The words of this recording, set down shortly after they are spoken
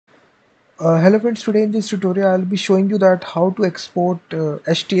Hello friends, today in this tutorial I'll be showing you that how to export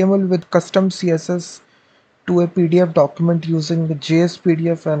HTML with custom CSS to a PDF document using the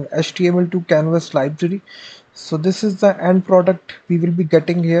jsPDF and HTML2Canvas library. So this is the end product we will be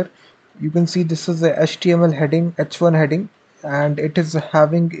getting here. You can see this is a HTML heading, H1 heading, and it is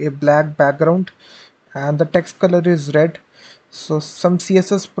having a black background and the text color is red. So some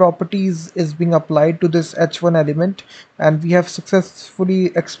CSS properties is being applied to this H1 element, and we have successfully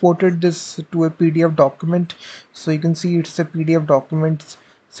exported this to a PDF document. So you can see it's a PDF document.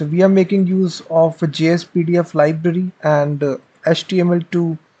 So we are making use of a jsPDF library and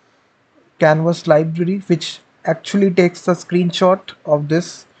HTML2 Canvas library, which actually takes the screenshot of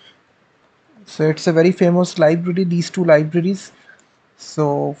this. So it's a very famous library, these two libraries.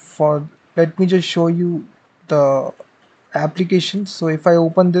 So for let me just show you the application. So if I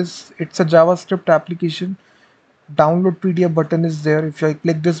open this, it's a JavaScript application. Download PDF button is there. If I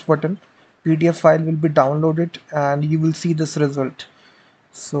click this button, PDF file will be downloaded and you will see this result.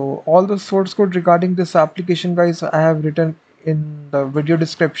 So all the source code regarding this application, guys, I have written in the video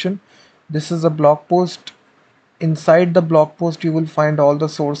description. This is a blog post. Inside the blog post you will find all the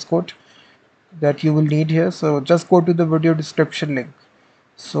source code that you will need here. So just go to the video description link.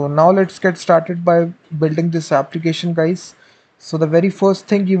 So now let's get started by building this application, guys. So the very first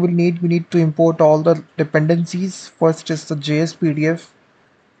thing we need to import all the dependencies. First is the JS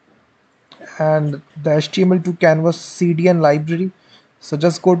and the HTML2 Canvas CDN library. So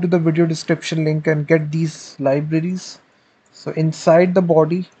just go to the video description link and get these libraries. So inside the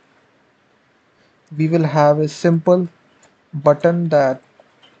body, we will have a simple button that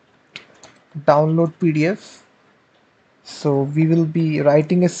download PDF. So we will be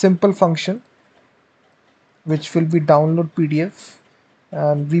writing a simple function which will be download PDF,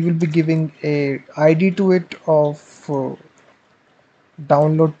 and we will be giving a ID to it of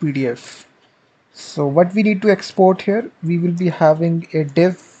download PDF. So what we need to export here, we will be having a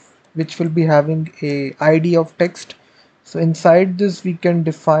div which will be having a ID of text. So inside this we can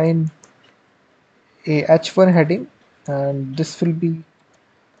define a h1 heading, and this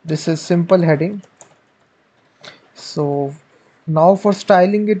is simple heading. So now for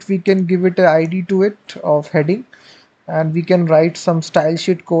styling it, we can give it a ID to it of heading, and we can write some style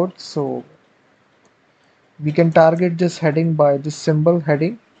sheet code. So we can target this heading by this symbol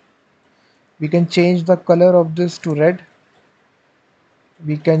heading. We can change the color of this to red.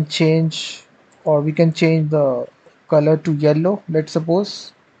 We can change the color to yellow, let's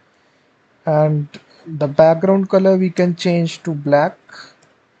suppose, and the background color we can change to black.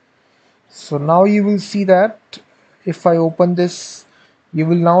 So now you will see that if I open this, you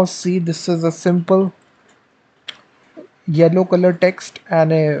will now see this is a simple yellow color text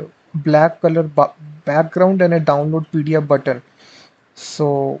and a black color background and a download PDF button.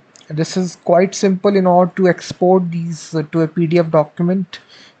 So this is quite simple. In order to export these to a PDF document,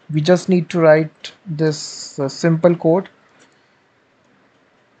 we just need to write this simple code.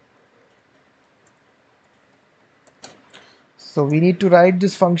 So we need to write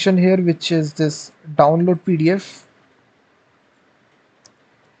this function here, which is this download PDF.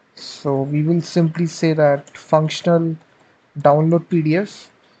 So we will simply say that functional download PDF,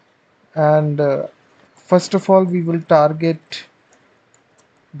 and first of all we will target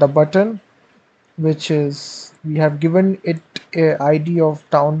the button, which is we have given it a ID of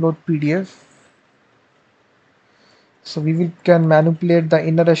download PDF. So we can manipulate the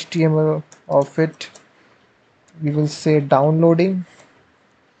inner HTML of it. We will say downloading,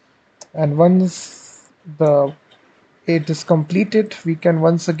 and once it is completed, we can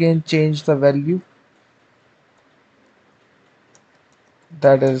once again change the value,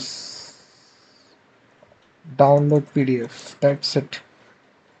 that is download PDF. That's it.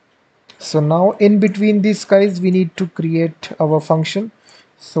 So now in between these guys we need to create our function.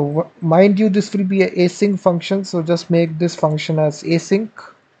 So mind you, this will be a async function, so just make this function as async.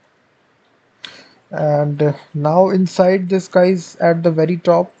 And now inside this guys, at the very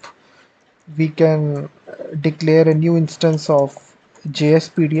top, we can declare a new instance of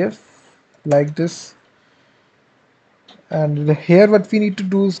JSPDF like this. And here what we need to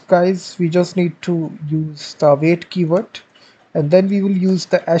do is, guys, we just need to use the await keyword, and then we will use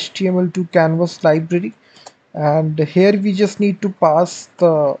the HTML2 Canvas library, and here we just need to pass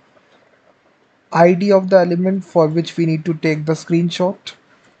the ID of the element for which we need to take the screenshot.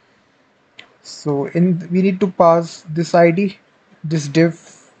 So we need to pass this ID, this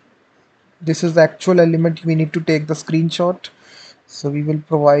div. This is the actual element we need to take the screenshot. So we will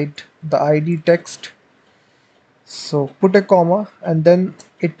provide the ID text. So put a comma, and then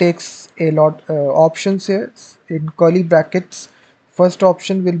it takes a lot options here in curly brackets. First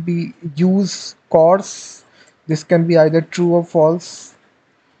option will be use course. This can be either true or false.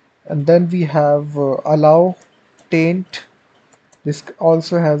 And then we have allow taint. This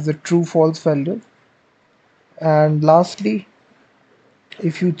also has the true false value. And lastly,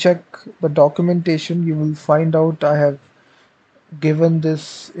 if you check the documentation, you will find out I have given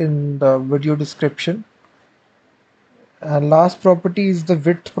this in the video description. And last property is the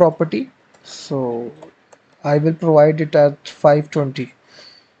width property. So I will provide it at 520.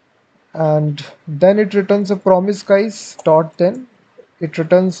 And then it returns a promise, guys. Dot then it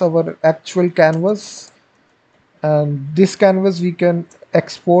returns our actual canvas, and this canvas we can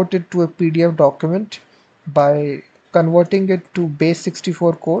export it to a PDF document by converting it to base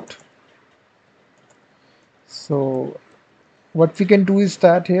 64 code. So what we can do is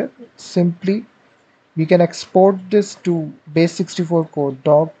that here simply we can export this to base 64 code.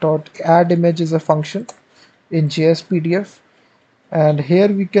 Doc.add image is a function in jsPDF, and here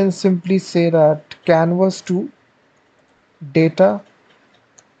we can simply say that canvas to data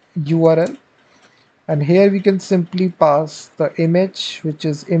URL, and here we can simply pass the image, which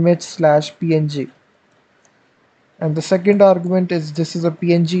is image/png, and the second argument is this is a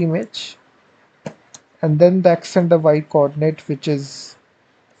png image, and then the x and the y coordinate, which is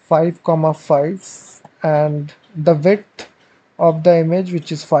 5,5, and the width of the image,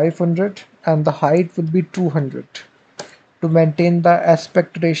 which is 500, and the height will be 200 to maintain the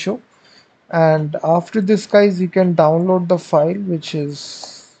aspect ratio. And after this, guys, you can download the file, which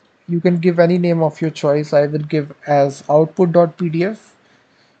is, you can give any name of your choice. I will give as output.pdf.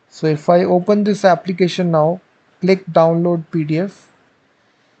 So if I open this application now, click download PDF,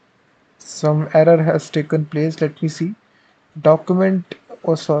 some error has taken place. Let me see. Document,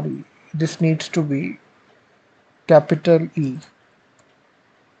 oh sorry, this needs to be capital E.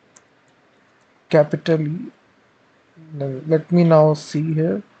 Capital E. Let me now see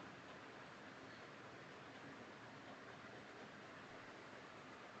here.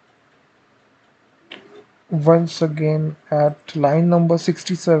 Once again at line number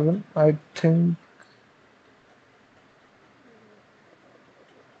 67, I think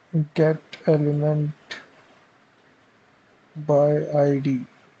get element by ID.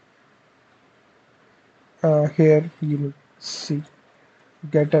 Here you'll see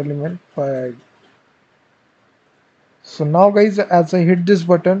get element by ID. So now, guys, as I hit this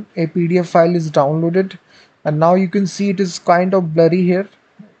button, a PDF file is downloaded, and now you can see it is kind of blurry here.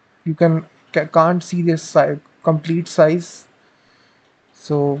 You can't see this complete size.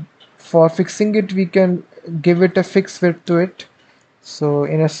 So for fixing it, we can give it a fixed width to it. So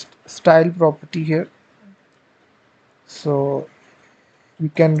in a style property here, so we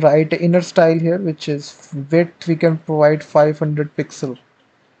can write inner style here, which is width we can provide 500 pixel.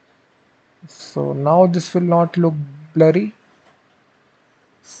 So now this will not look blurry,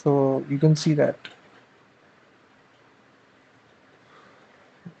 so you can see that.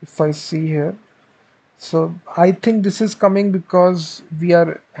 If I see here, so I think this is coming because we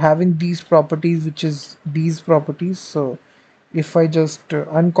are having these properties, which is these properties. So if I just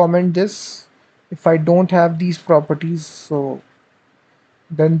uncomment this, if I don't have these properties, so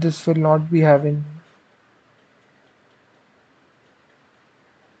then this will not be having.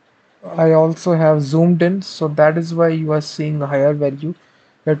 I also have zoomed in, so that is why you are seeing a higher value.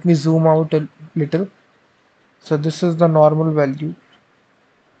 Let me zoom out a little. So this is the normal value.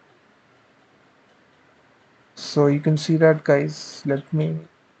 So you can see that, guys. Let me.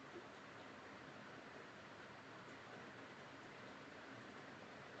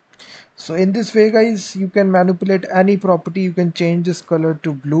 So in this way, guys, you can manipulate any property. You can change this color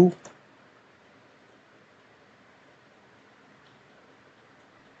to blue.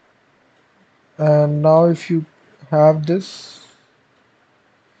 And now if you have this,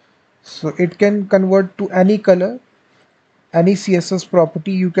 so it can convert to any color, any CSS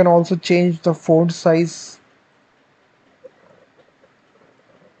property. You can also change the font size,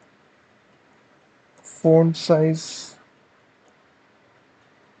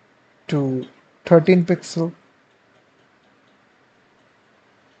 to 13 pixel.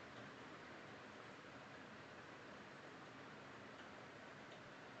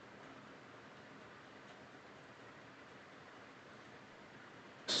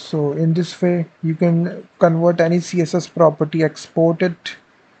 So in this way, you can convert any CSS property, export it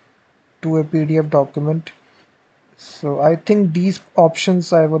to a PDF document. So I think these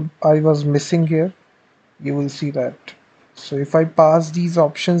options I was missing here. You will see that. So if I pass these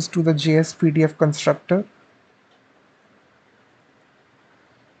options to the jsPDF constructor,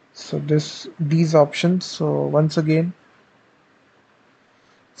 so these options, so once again,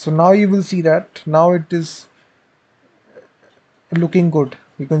 so now you will see that now it is looking good.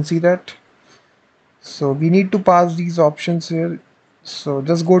 You can see that. So we need to pass these options here. So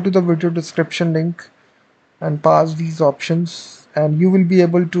just go to the video description link and pass these options, and you will be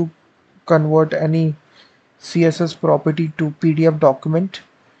able to convert any CSS property to PDF document.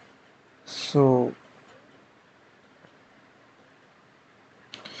 So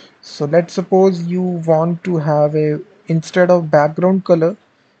let's suppose you want to have a, instead of background color,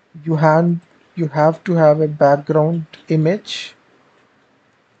 you have to have a background image.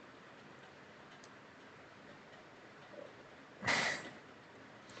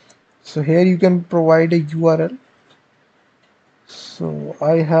 So here you can provide a URL. So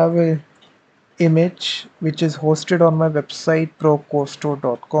I have a image which is hosted on my website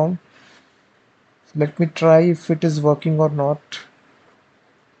procosto.com. Let me try if it is working or not.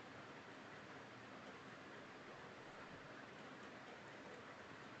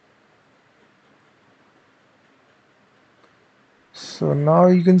 So now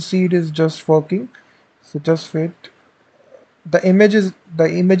you can see it is just working. So just wait. The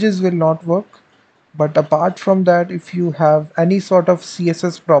images will not work, but apart from that, if you have any sort of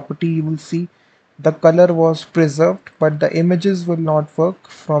CSS property, you will see the color was preserved, but the images will not work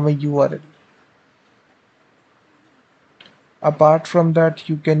from a URL. Apart from that,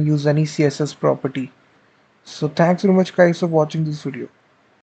 you can use any CSS property. So thanks very much guys for watching this video.